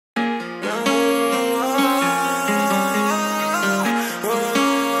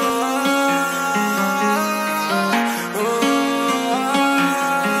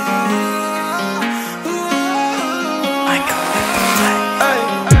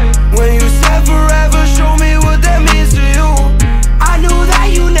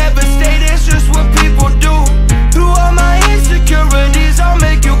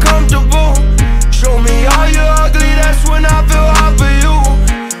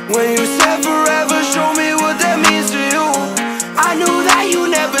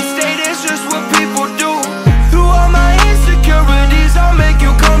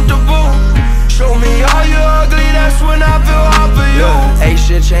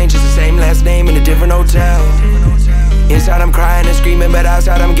Inside I'm crying and screaming, but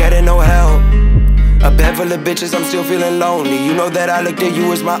outside I'm getting no help. A bed full of bitches, I'm still feeling lonely. You know that I looked at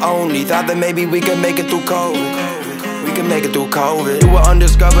you as my only. Thought that maybe we could make it through COVID. We could make it through COVID. You were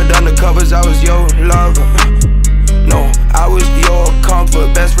undiscovered undercovers, I was your lover. No, I was your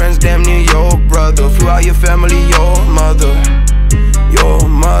comfort. Best friends, damn near your brother. Flew out your family, your mother. Your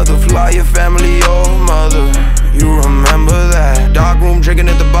mother, flew out your family, your mother. You remember that? Dark room, drinking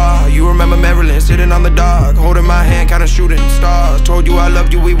at the bar. You remember Maryland, sitting on the dock, holding my hand, kinda shooting stars. Told you I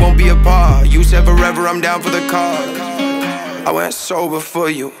loved you, we won't be apart. You said forever, I'm down for the cause. I went sober for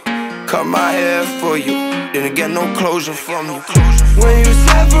you, cut my hair for you, didn't get no closure from you. When you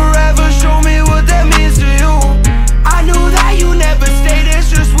said forever, show me what that means to you. I knew that you never stayed, it's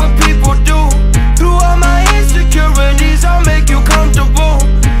just what people do. Through all my insecurities, I'll make you comfortable.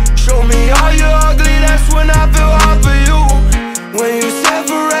 Show me all you're ugly, that's when I feel hard for you. When you said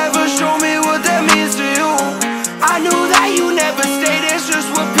forever, show me what that means to you. I knew that you never stayed, it's just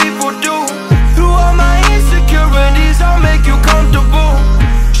what people do. Through all my insecurities, I'll make you comfortable.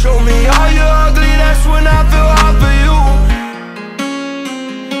 Show me all you're ugly, that's when I feel hard for you.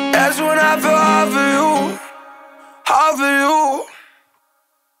 That's when I feel hard for you.